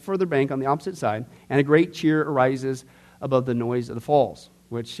on the further bank on the opposite side. And a great cheer arises above the noise of the falls,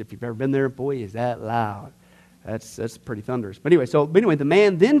 which, if you've ever been there, boy, is that loud. That's pretty thunderous. But anyway, the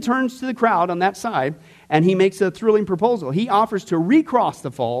man then turns to the crowd on that side, and he makes a thrilling proposal. He offers to recross the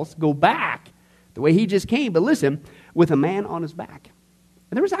falls, go back the way he just came, but listen, with a man on his back.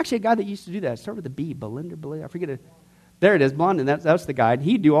 And there was actually a guy that used to do that. It started with a B, Belinda, I forget it. There it is, Blondin. That's the guy.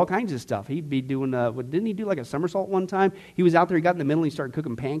 He'd do all kinds of stuff. He'd be doing, didn't he do like a somersault one time? He was out there, he got in the middle, and he started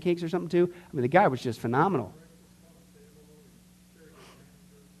cooking pancakes or something too. I mean, the guy was just phenomenal.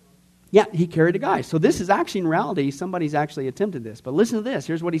 Yeah, he carried a guy. So this is actually, in reality, somebody's actually attempted this. But listen to this.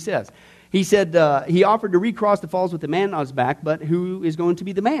 Here's what he says. He said he offered to recross the falls with the man on his back, but who is going to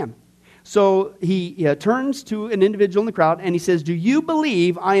be the man? So he turns to an individual in the crowd, and he says, do you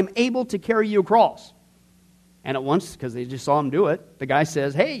believe I am able to carry you across? And at once, because they just saw him do it, the guy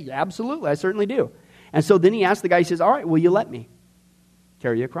says, hey, absolutely, I certainly do. And so then he asked the guy, he says, all right, will you let me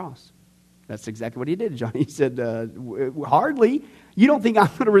carry you across? That's exactly what he did, John. He said, hardly. You don't think I'm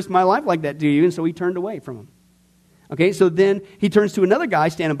going to risk my life like that, do you? And so he turned away from him. Okay, so then he turns to another guy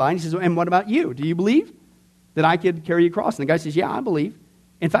standing by, and he says, and what about you? Do you believe that I could carry you across? And the guy says, yeah, I believe.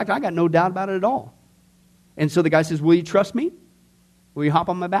 In fact, I got no doubt about it at all. And so the guy says, will you trust me? Will you hop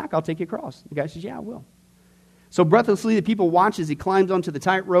on my back? I'll take you across. The guy says, yeah, I will. So breathlessly, the people watch as he climbs onto the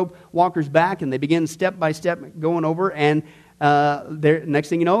tightrope walker's back, and they begin step by step going over. And next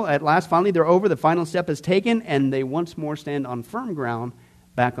thing you know, at last, finally, they're over. The final step is taken, and they once more stand on firm ground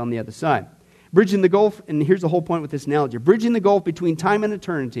back on the other side. Bridging the gulf, and here's the whole point with this analogy. Bridging the gulf between time and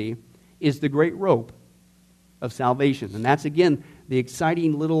eternity is the great rope of salvation. And that's, again, the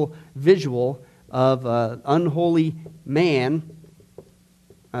exciting little visual of an unholy man,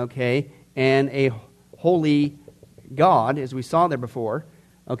 okay, and a holy God, as we saw there before,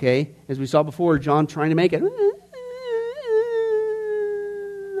 okay, as we saw before, John trying to make it.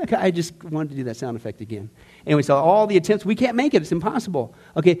 Okay, I just wanted to do that sound effect again. Anyway, so all the attempts, we can't make it. It's impossible.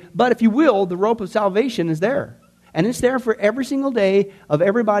 Okay, but if you will, the rope of salvation is there. And it's there for every single day of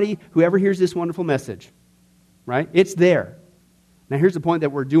everybody who ever hears this wonderful message. Right? It's there. Now, here's the point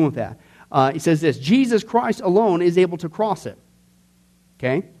that we're doing with that. He says this, Jesus Christ alone is able to cross it.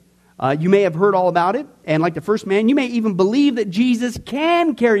 Okay? You may have heard all about it, and like the first man, you may even believe that Jesus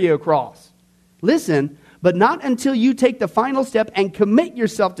can carry you across. Listen, but not until you take the final step and commit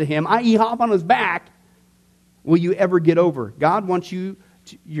yourself to Him, i.e. hop on His back, will you ever get over. God wants you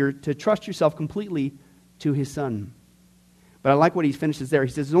to trust yourself completely to His Son. But I like what he finishes there.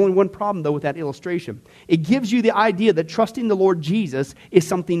 He says, there's only one problem, though, with that illustration. It gives you the idea that trusting the Lord Jesus is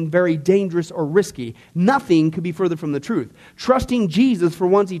something very dangerous or risky. Nothing could be further from the truth. Trusting Jesus for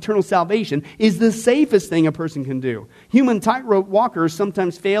one's eternal salvation is the safest thing a person can do. Human tightrope walkers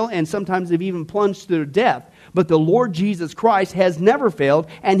sometimes fail, and sometimes they've even plunged to their death. But the Lord Jesus Christ has never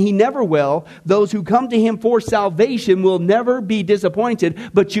failed, and He never will. Those who come to Him for salvation will never be disappointed.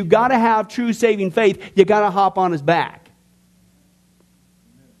 But you got to have true saving faith. You got to hop on His back.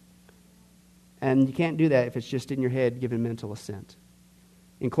 And you can't do that if it's just in your head giving mental assent.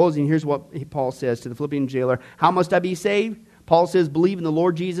 In closing, here's what Paul says to the Philippian jailer. How must I be saved? Paul says, believe in the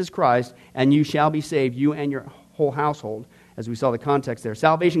Lord Jesus Christ, and you shall be saved, you and your whole household, as we saw the context there.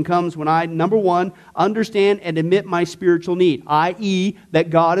 Salvation comes when I, number one, understand and admit my spiritual need, i.e., that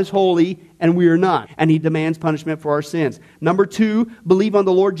God is holy and we are not, and He demands punishment for our sins. Number two, believe on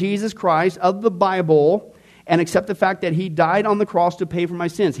the Lord Jesus Christ of the Bible, and accept the fact that He died on the cross to pay for my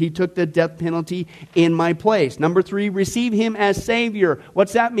sins. He took the death penalty in my place. Number three, receive Him as Savior.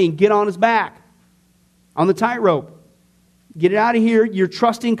 What's that mean? Get on His back, on the tightrope. Get it out of here. You're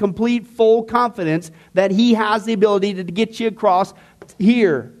trusting complete, full confidence that He has the ability to get you across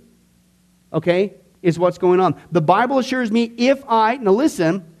here. Okay? Is what's going on. The Bible assures me if I, now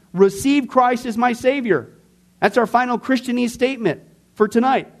listen, receive Christ as my Savior. That's our final Christianese statement for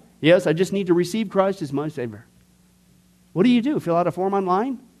tonight. Yes, I just need to receive Christ as my Savior. What do? Fill out a form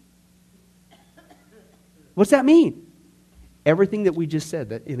online? What's that mean? Everything that we just said,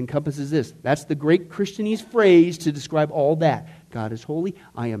 that it encompasses this. That's the great Christianese phrase to describe all that. God is holy.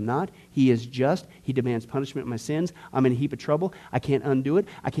 I am not. He is just. He demands punishment of my sins. I'm in a heap of trouble. I can't undo it.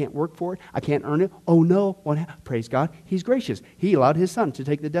 I can't work for it. I can't earn it. Oh no. What happened? Praise God. He's gracious. He allowed His Son to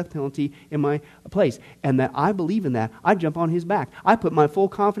take the death penalty in my place. And that I believe in that. I jump on His back. I put my full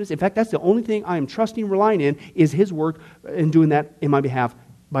confidence. In fact, that's the only thing I am trusting, relying in, is His work in doing that in my behalf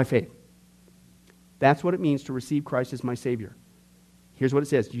by faith. That's what it means to receive Christ as my Savior. Here's what it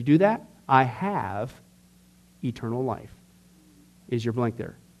says. You do that, I have eternal life. Is your blank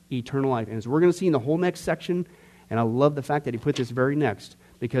there? Eternal life. And as we're going to see in the whole next section, And I love the fact that he put this very next,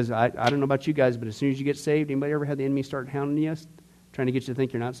 because I don't know about you guys, but as soon as you get saved, anybody ever had the enemy start hounding you, trying to get you to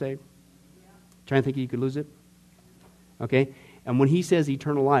think you're not saved? Yeah. Trying to think you could lose it? Okay? And when he says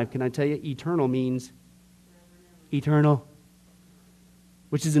eternal life, can I tell you, eternal means eternal,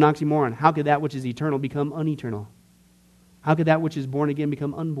 which is an oxymoron. How could that which is eternal become uneternal? How could that which is born again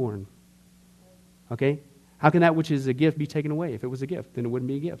become unborn? Okay? How can that which is a gift be taken away? If it was a gift, then it wouldn't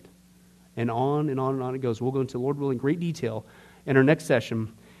be a gift. And on and on and on it goes. We'll go into, Lord willing, great detail in our next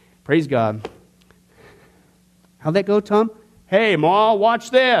session. Praise God. How'd that go, Tom? Hey, Ma, watch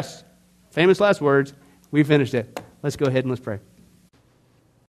this. Famous last words. We finished it. Let's go ahead and let's pray.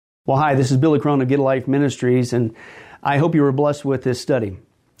 Well, hi, this is Billy Crone of Get a Life Ministries, and I hope you were blessed with this study.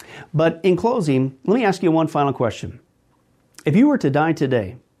 But in closing, let me ask you one final question. If you were to die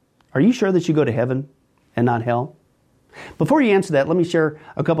today, are you sure that you go to heaven and not hell? Before you answer that, let me share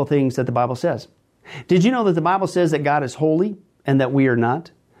a couple things that the Bible says. Did you know that the Bible says that God is holy and that we are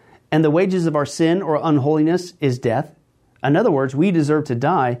not? And the wages of our sin or unholiness is death. In other words, we deserve to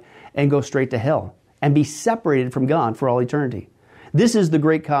die and go straight to hell and be separated from God for all eternity. This is the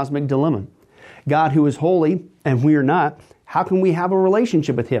great cosmic dilemma. God, who is holy and we are not, how can we have a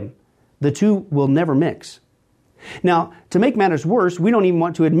relationship with Him? The two will never mix. Now, to make matters worse, we don't even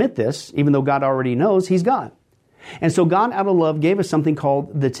want to admit this, even though God already knows He's God. And so God, out of love, gave us something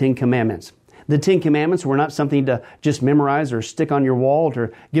called the Ten Commandments. The Ten Commandments were not something to just memorize or stick on your wall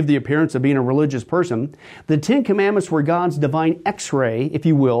to give the appearance of being a religious person. The Ten Commandments were God's divine X-ray, if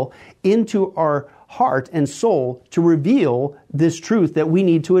you will, into our heart and soul to reveal this truth that we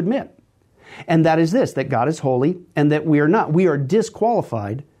need to admit. And that is this, that God is holy and that we are not. We are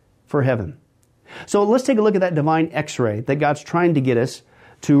disqualified for heaven. So let's take a look at that divine X-ray that God's trying to get us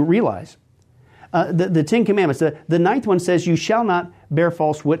to realize. The Ten Commandments, the ninth one says, you shall not bear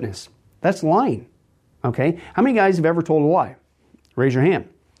false witness. That's lying. Okay? How many guys have ever told a lie? Raise your hand.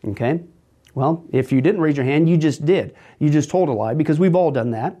 Okay? Well, if you didn't raise your hand, you just did. You just told a lie because we've all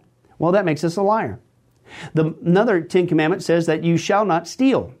done that. Well, that makes us a liar. Another Ten Commandment says that you shall not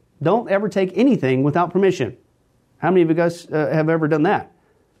steal. Don't ever take anything without permission. How many of you guys have ever done that?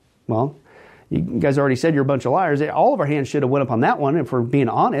 Well, you guys already said you're a bunch of liars. All of our hands should have went up on that one. If we're being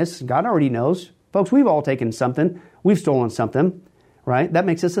honest, God already knows. Folks, we've all taken something. We've stolen something, right? That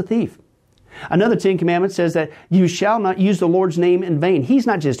makes us a thief. Another Ten Commandments says that you shall not use the Lord's name in vain. He's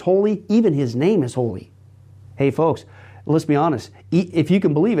not just holy, even His name is holy. Hey, folks, let's be honest. If you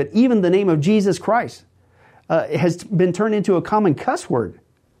can believe it, even the name of Jesus Christ has been turned into a common cuss word.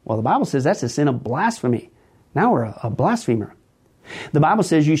 Well, the Bible says that's a sin of blasphemy. Now we're a blasphemer. The Bible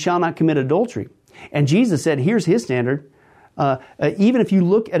says you shall not commit adultery. And Jesus said, here's His standard. Even if you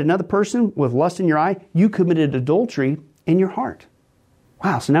look at another person with lust in your eye, you committed adultery in your heart.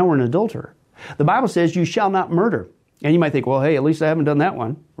 Wow, so now we're an adulterer. The Bible says you shall not murder. And you might think, well, hey, at least I haven't done that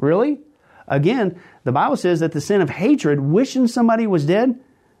one. Really? Again, the Bible says that the sin of hatred, wishing somebody was dead,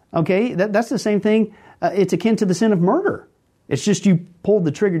 okay, that's the same thing. It's akin to the sin of murder. It's just you pulled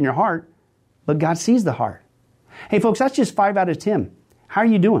the trigger in your heart, but God sees the heart. Hey, folks, that's just 5 out of 10. How are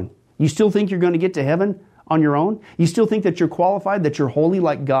you doing? You still think you're going to get to heaven on your own? You still think that you're qualified, that you're holy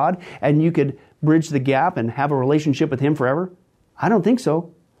like God, and you could bridge the gap and have a relationship with Him forever? I don't think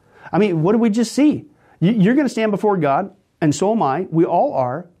so. I mean, what did we just see? You're going to stand before God, and so am I. We all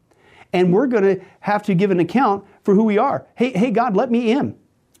are. And we're going to have to give an account for who we are. Hey, God, let me in.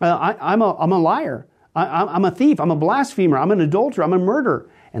 I'm a liar. I'm a thief. I'm a blasphemer. I'm an adulterer. I'm a murderer.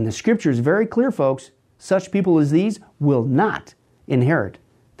 And the Scripture is very clear, folks. Such people as these will not inherit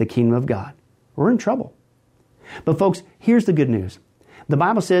the kingdom of God. We're in trouble. But folks, here's the good news. The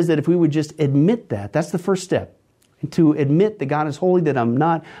Bible says that if we would just admit that, that's the first step. To admit that God is holy, that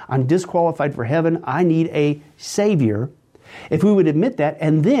I'm disqualified for heaven, I need a Savior. If we would admit that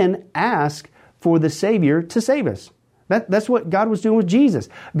and then ask for the Savior to save us. That's what God was doing with Jesus.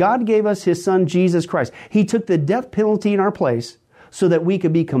 God gave us His Son, Jesus Christ. He took the death penalty in our place so that we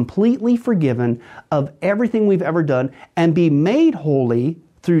could be completely forgiven of everything we've ever done and be made holy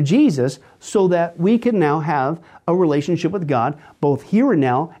through Jesus so that we can now have a relationship with God both here and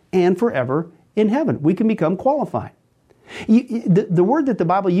now and forever in heaven. We can become qualified. The word that the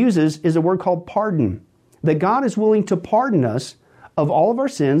Bible uses is a word called pardon. That God is willing to pardon us of all of our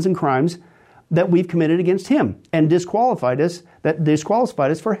sins and crimes that we've committed against Him and disqualified us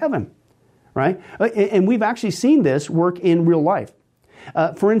for heaven. Right? And we've actually seen this work in real life.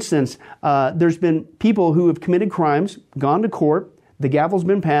 For instance, there's been people who have committed crimes, gone to court, the gavel's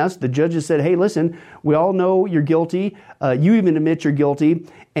been passed, the judge has said, hey, listen, we all know you're guilty, you even admit you're guilty,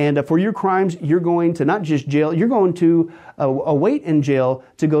 and for your crimes, you're going to not just jail, you're going to await in jail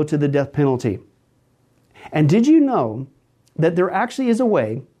to go to the death penalty. And did you know that there actually is a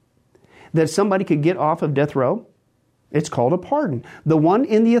way that somebody could get off of death row? It's called a pardon. The one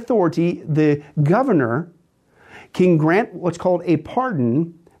in the authority, the governor, can grant what's called a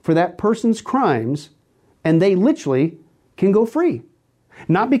pardon for that person's crimes, and they literally can go free.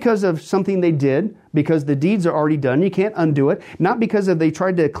 Not because of something they did, because the deeds are already done. You can't undo it. Not because of they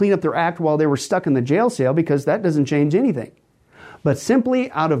tried to clean up their act while they were stuck in the jail cell, because that doesn't change anything. But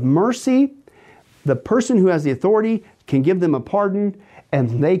simply out of mercy, the person who has the authority can give them a pardon,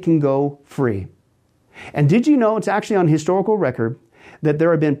 and they can go free. And did you know, it's actually on historical record, that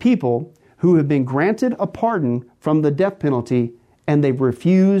there have been people who have been granted a pardon from the death penalty, and they've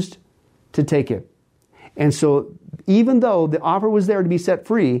refused to take it. And so even though the offer was there to be set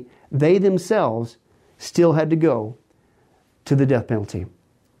free, they themselves still had to go to the death penalty.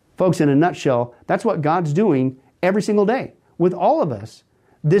 Folks, in a nutshell, that's what God's doing every single day with all of us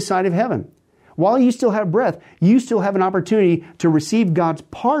this side of heaven. While you still have breath, you still have an opportunity to receive God's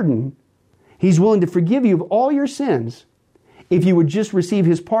pardon. He's willing to forgive you of all your sins if you would just receive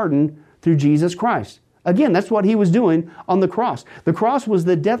His pardon through Jesus Christ. Again, that's what He was doing on the cross. The cross was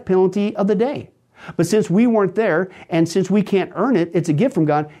the death penalty of the day. But since we weren't there, and since we can't earn it, it's a gift from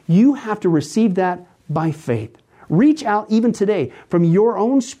God, you have to receive that by faith. Reach out even today from your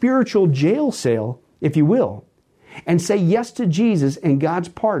own spiritual jail cell, if you will, and say yes to Jesus and God's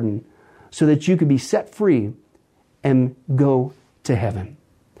pardon so that you can be set free and go to heaven.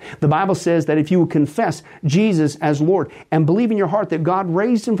 The Bible says that if you will confess Jesus as Lord and believe in your heart that God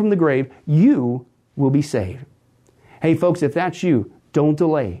raised Him from the grave, you will be saved. Hey folks, if that's you, don't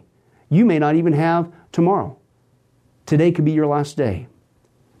delay. You may not even have tomorrow. Today could be your last day.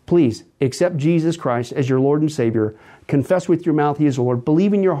 Please accept Jesus Christ as your Lord and Savior. Confess with your mouth He is Lord.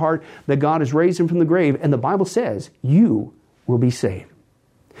 Believe in your heart that God has raised Him from the grave. And the Bible says you will be saved.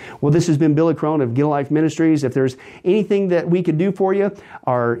 Well, this has been Billy Crone of Get a Life Ministries. If there's anything that we could do for you,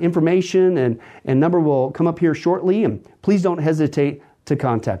 our information and number will come up here shortly. And please don't hesitate to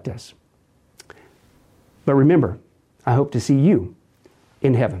contact us. But remember, I hope to see you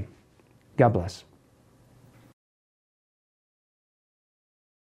in heaven. God bless.